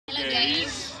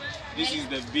This is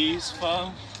the bees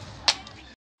farm.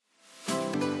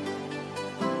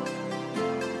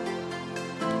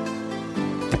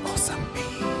 Awesome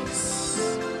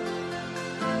bees.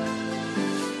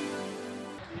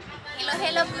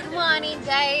 Hello, good morning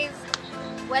guys.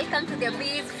 Welcome to the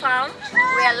bees farm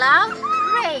where love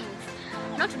reigns.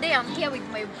 Now today I'm here with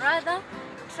my brother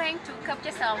trying to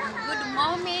capture some good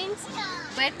moments,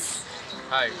 but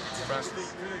hi, it's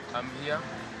Francis. I'm here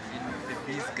in the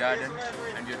bees garden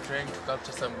and we're trying to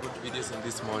capture some good videos in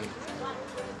this morning.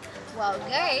 wow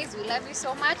guys, we love you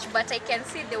so much, but I can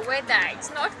see the weather, it's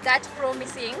not that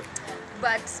promising,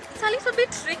 but it's a little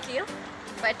bit tricky,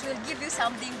 but we'll give you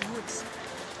something good.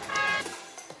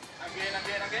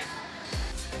 Again.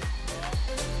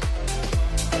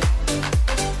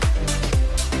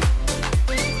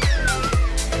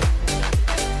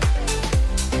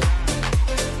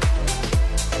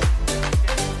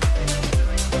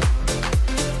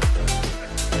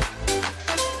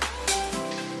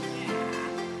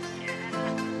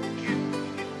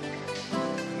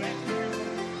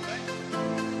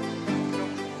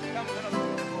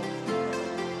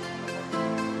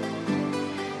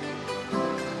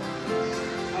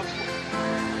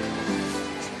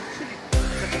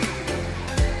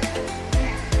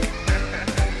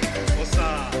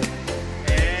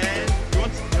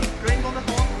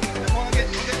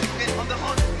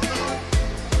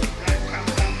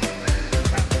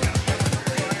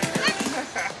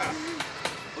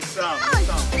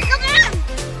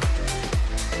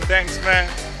 Thanks, man.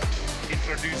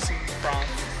 Introducing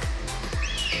Francis.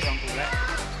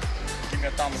 Give me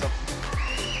a thumbs up.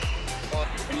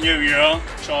 And here we are,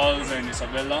 Charles and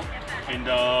Isabella. And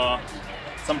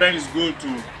sometimes it's good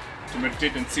to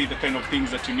meditate and see the kind of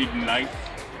things that you need in life.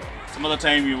 Some other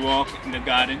time you walk in the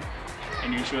garden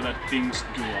and you ensure that things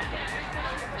do work out.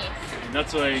 Yes. And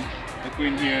that's why the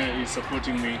Queen here is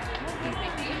supporting me.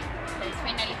 Let's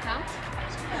finally come.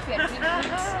 We are doing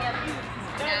good.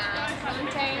 Long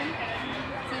time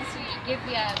since we gave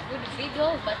you a good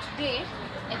video, but today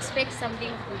expect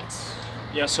something good.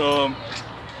 Yeah, so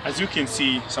as you can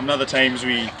see, some other times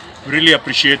we really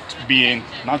appreciate being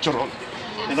natural.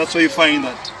 And that's why you find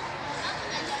that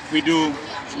we do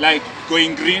like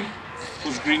going green,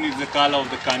 because green is the color of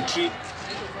the country,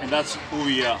 and that's who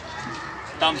we are.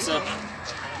 Thumbs up. The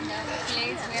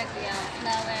place where we are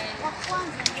flowers,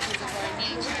 because of our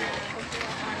nature.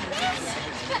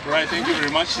 Right, thank you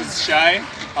very much. She's shy.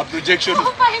 Our projection,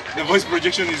 the voice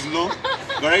projection is low.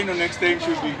 But right now, next time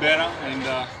she'll be better. And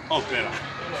better.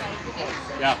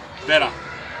 Yeah, better.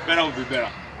 Better will be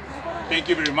better. Thank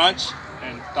you very much,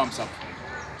 and thumbs up.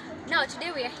 Now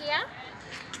today we are here.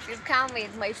 We've come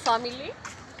with my family,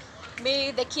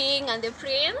 me, the king, and the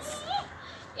prince,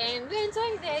 and we're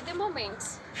enjoying the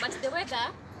moment. But the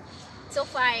weather, so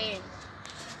fine.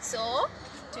 So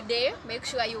today, make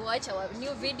sure you watch our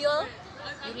new video.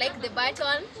 You like the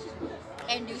button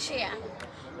and you share.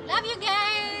 Love you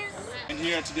guys! And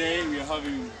here today we are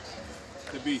having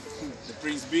the bee, the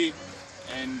Prince Bee,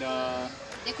 and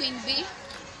the Queen Bee.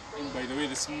 And by the way,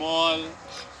 the small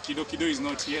Kido is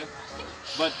not here.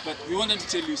 But we wanted to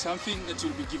tell you something that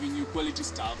will be giving you quality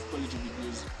stuff, quality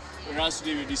videos. Whereas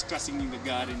today we're discussing in the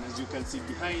garden, as you can see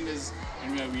behind us,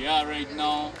 and where we are right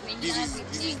now. This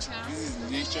is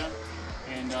nature,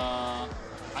 and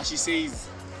as she says,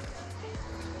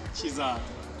 she's a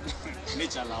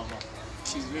nature lover.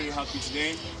 She's very happy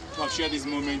today to have shared this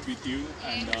moment with you,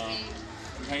 and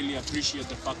we highly appreciate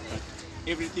the fact that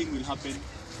everything will happen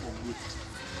for good.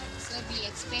 So be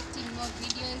expecting more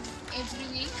videos every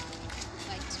week,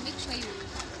 but make sure you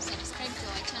subscribe to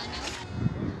our channel.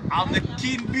 I'm the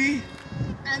King Bee.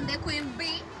 And the Queen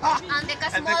Bee. And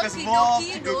the small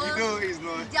Kido is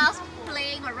not just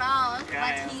playing around,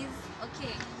 yeah. He's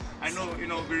okay. I know,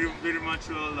 very much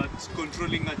well that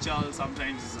controlling a child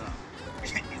sometimes is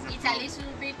it's a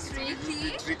little bit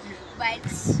tricky, but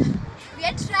we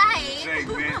are man. trying.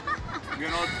 We are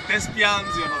not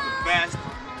thespians, we are not the best,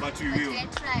 but we will. We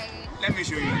are trying. Let me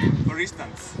show you. For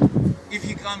instance, if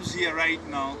he comes here right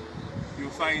now, you'll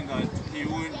find that he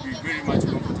won't be very much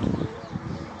comfortable.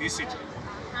 This city,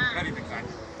 not even that.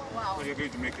 Wow. But you're going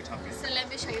to make it happen. So let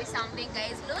me show you something,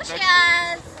 guys.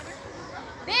 Lucius!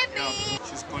 Baby! Yeah,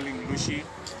 she's calling Lucy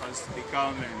as they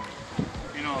come, and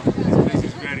this place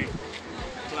is very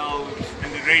cloud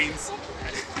and the rains.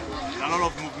 A lot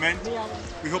of movement.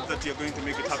 We hope that you're going to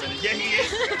make it happen. Yeah, he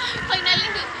is. Finally,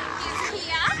 he's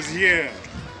here. He's here.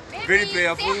 Baby, Very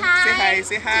playful. Say hi.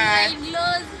 Say hi.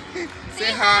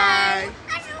 Say hi.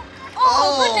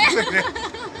 Oh,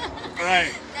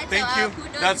 Alright. Thank you.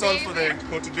 That's all for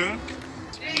today.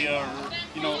 We are,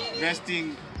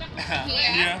 resting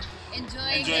here.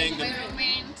 enjoying the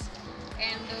environment,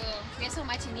 and we are so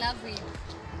much in love with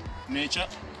nature.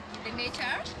 the nature.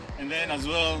 And then as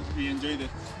well, we enjoy the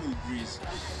cool breeze.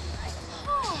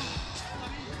 Oh,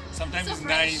 Sometimes So it's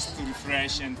fresh. nice to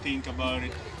refresh and think about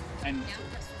it. And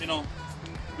you know,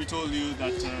 we told you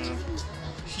that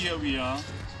here we are.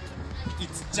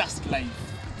 It's just life.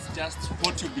 It's just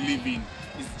what you believe in.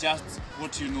 It's just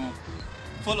what you know.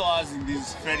 Follow us in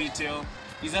this fairy tale.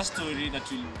 It's a story that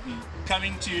will be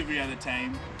coming to you every other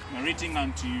time, narrating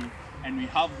unto you, and we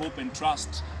have hope and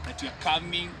trust that you are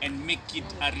coming and make it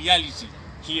a reality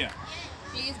here.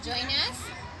 please join us,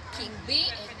 King B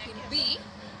and Queen B.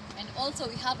 And also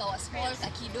we have our small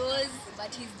kakidos,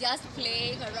 but he's just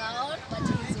playing around, but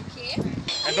he's okay.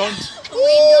 And don't. We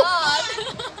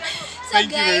don't. So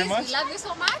Thank you guys, very much. we love you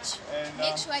so much. And,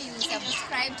 Make sure you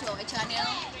subscribe to our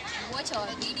channel, watch our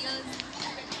videos,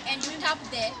 and you tap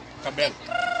the Kabel.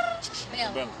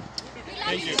 bell. Bell. We love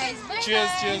Thank you you. guys. Bye Cheers,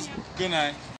 bye. cheers. Good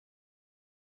night.